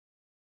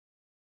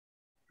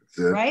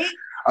right?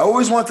 I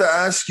always want to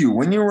ask you,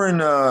 when you were in,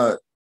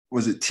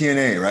 was it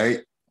TNA,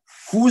 right?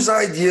 Whose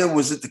idea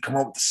was it to come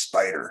up with the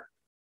spider?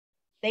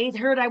 They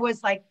heard I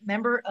was like,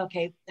 remember,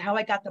 okay, how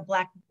I got the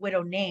Black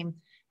Widow name.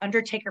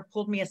 Undertaker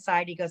pulled me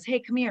aside. He goes, hey,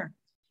 come here.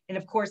 And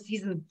of course,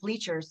 he's in the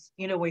bleachers.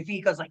 You know, if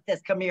he goes like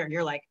this, come here. And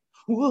you're like,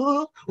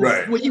 whoa,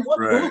 right, what do you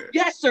want? right. Oh,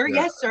 yes, sir.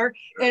 Yeah. Yes, sir.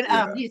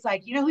 And he's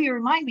like, you know who you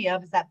remind me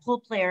of is that pool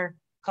player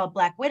called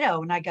Black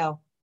Widow. And I go,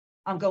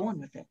 I'm going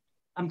with it.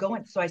 I'm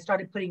going. So I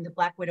started putting the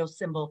Black Widow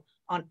symbol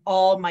on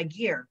all my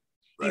gear,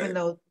 even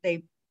though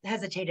they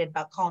hesitated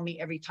about calling me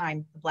every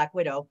time the Black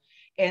Widow.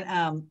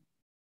 And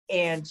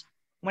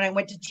when I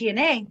went to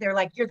TNA, they're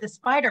like, you're the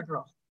Spider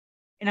Girl.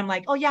 And I'm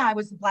like, oh yeah, I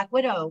was the Black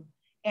Widow.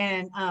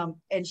 And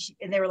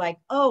they were like,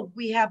 oh,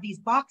 we have these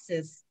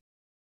boxes.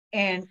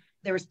 And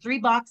there was 3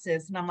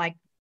 boxes. And I'm like,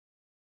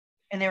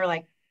 and they were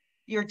like,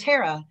 you're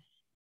Tara.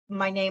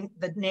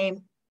 The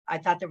name, I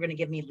thought they were going to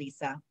give me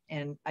Lisa.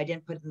 And I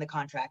didn't put it in the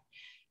contract.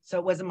 So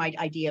it wasn't my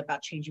idea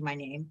about changing my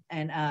name.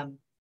 And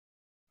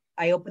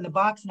I opened the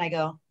box and I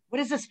go,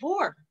 what is this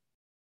for?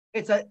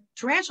 It's a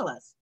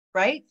tarantulas,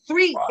 right?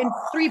 3 in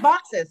 3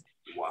 boxes.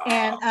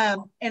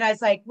 Wow. And I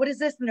was like, what is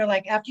this? And they're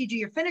like, after you do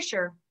your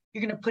finisher,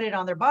 you're going to put it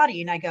on their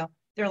body. And I go,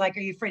 they're like, are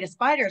you afraid of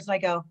spiders? And I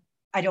go,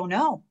 I don't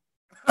know.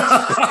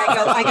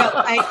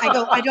 I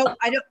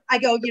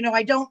go, you know,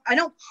 I don't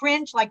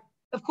cringe. Like,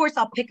 of course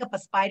I'll pick up a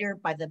spider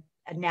by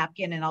a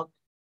napkin and I'll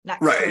not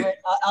kill it.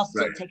 I'll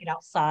still take it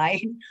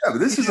outside. Yeah, but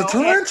this is a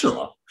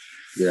tarantula.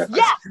 Yeah.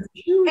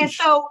 And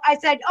so I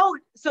said, oh,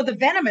 so the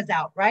venom is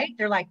out, right?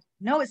 They're like,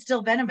 no, it's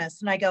still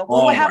venomous. And I go,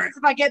 well, what happens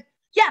if I get,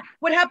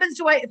 what happens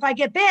if I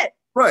get bit?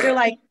 Right. They're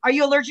like, are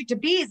you allergic to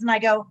bees? And I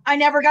go, I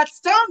never got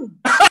stung.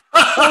 So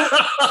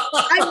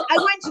I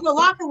went to the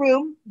locker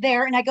room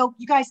there and I go,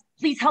 you guys,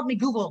 please help me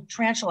Google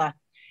tarantula.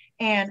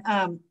 And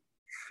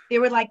they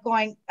were like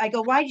I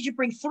go, why did you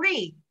bring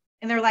 3?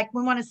 And they're like,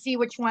 we want to see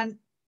which one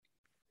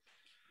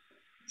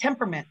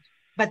temperament.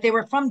 But they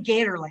were from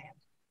Gatorland.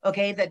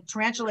 Okay, the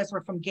tarantulas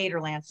were from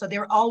Gatorland. So they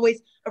were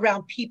always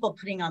around people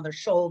putting on their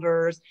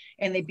shoulders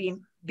and they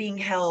being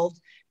held.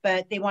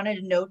 But they wanted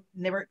to know,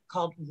 and they were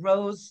called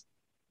rose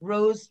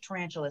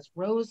tarantulas.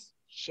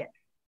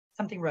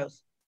 Something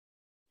rose.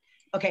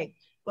 Okay,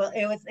 well,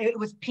 it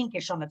was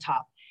pinkish on the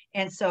top.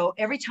 And so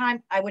every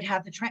time I would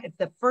have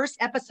the first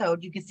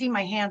episode, you can see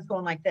my hands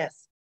going like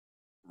this.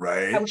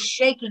 Right. I was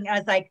shaking. I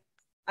was like,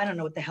 I don't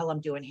know what the hell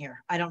I'm doing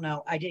here. I don't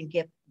know. I didn't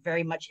get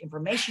very much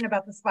information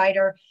about the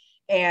spider.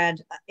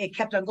 And it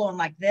kept on going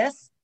like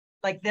this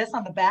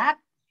on the back.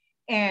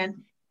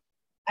 And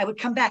I would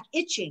come back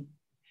itching.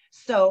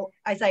 So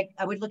I was like,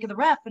 I would look at the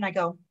ref and I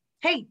go,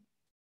 hey,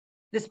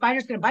 the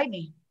spider's going to bite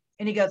me.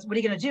 And he goes, what are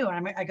you going to do?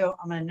 And I go,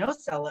 I'm going to no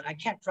sell it. I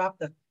can't drop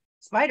the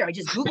spider. I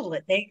just Googled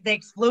it. They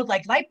explode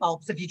like light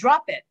bulbs if you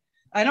drop it.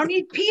 I don't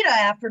need PETA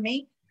after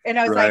me. And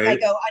I was like, I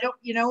go, I don't,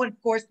 you know, and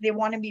of course they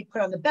wanted me to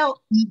put on the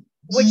belt,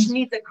 which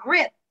needs a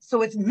grip.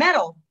 So it's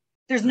metal.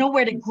 There's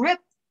nowhere to grip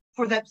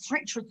for the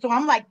string. So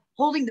I'm like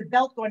holding the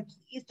belt going,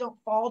 please don't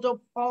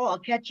fall. I'll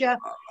catch you.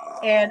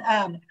 And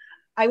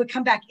I would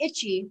come back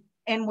itchy.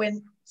 And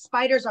when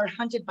spiders are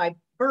hunted by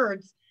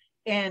birds,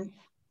 and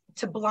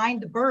to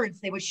blind the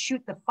birds, they would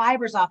shoot the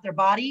fibers off their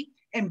body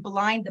and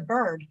blind the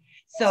bird.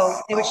 So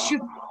they would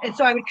shoot. And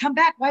so I would come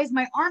back. Why is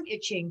my arm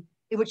itching?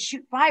 It would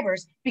shoot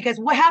fibers, because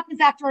what happens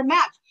after a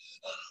match?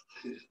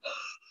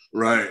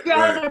 Right. You're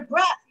out of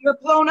breath. You're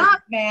blown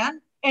up,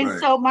 man. And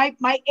so my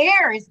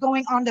air is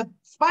going on the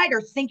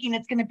spider thinking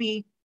it's going to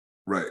be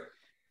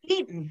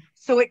eaten.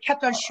 So it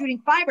kept on shooting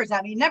fibers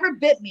at me. It never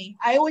bit me.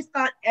 I always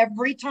thought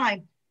every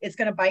time it's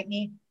going to bite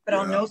me, but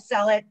I'll no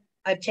sell it.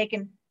 I've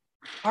taken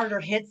harder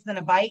hits than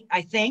a bite,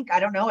 I think. I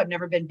don't know. I've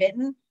never been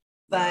bitten,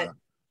 but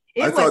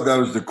I thought that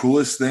was the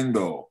coolest thing,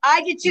 though.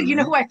 I did too. Mm-hmm. You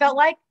know who I felt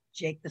like?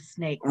 Jake the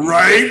Snake.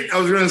 Right? I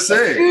was going to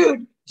say.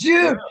 Dude.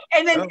 Yeah.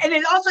 And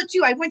then also,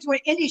 too, I went to an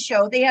indie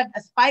show. They had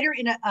a spider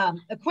in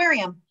an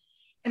aquarium.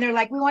 And they're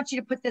like, we want you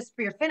to put this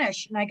for your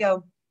finish. And I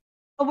go,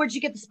 oh, where'd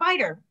you get the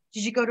spider?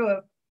 Did you go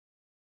to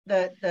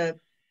the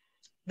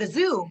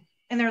zoo?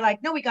 And they're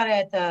like, no, we got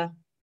it at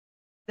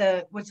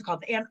the what's it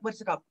called?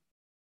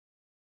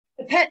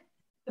 The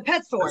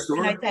pet store.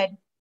 And I said,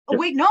 oh,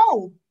 wait,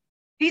 no.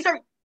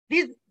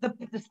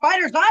 The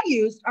spiders I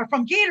used are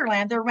from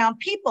Gatorland. They're around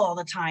people all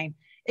the time.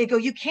 They go,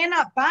 you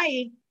cannot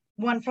buy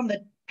one from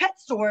the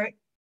pet store.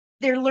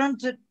 They're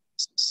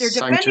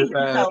defending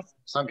themselves.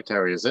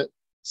 Sanctuary, is it?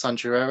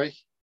 Sanctuary?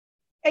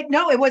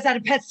 No, it was at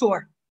a pet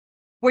store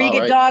where you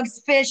get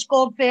dogs, fish,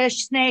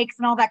 goldfish, snakes,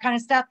 and all that kind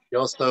of stuff.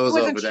 Your stores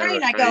over there.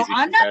 I go,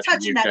 I'm not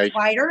touching that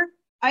spider.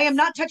 I am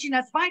not touching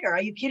that spider.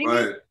 Are you kidding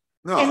me?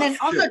 No, and then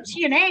also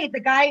TNA,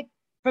 the guy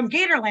from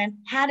Gatorland,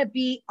 had to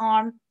be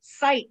on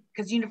site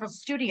because Universal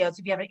Studios,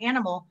 if you have an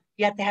animal,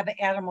 you have to have an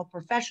animal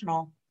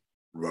professional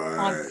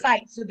on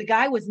site. So the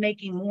guy was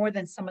making more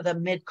than some of the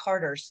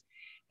mid-carders.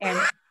 And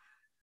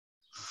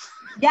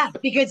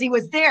because he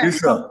was there.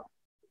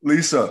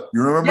 Lisa,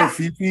 you remember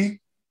Fifi?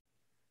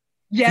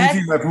 Yes.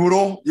 Fifi, my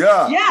poodle?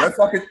 Yeah.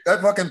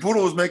 That fucking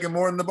poodle was making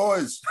more than the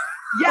boys.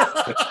 Yeah.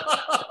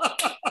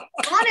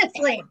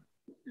 Seriously.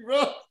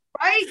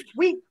 Right?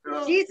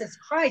 Jesus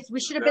Christ, we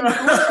should have been the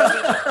owner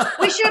of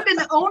we should have been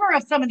the owner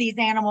of some of these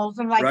animals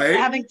and like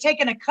having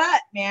taken a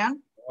cut,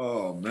 man.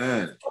 Oh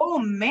man. Oh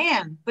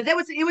man. But it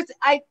was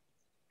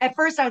at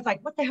first I was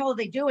like, what the hell are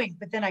they doing?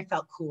 But then I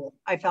felt cool.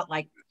 I felt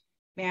like,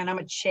 man, I'm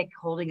a chick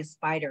holding a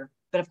spider.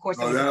 But of course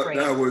I was afraid.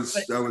 That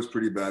was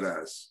pretty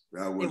badass.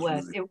 That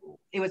was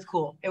it was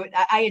cool.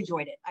 I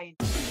enjoyed it.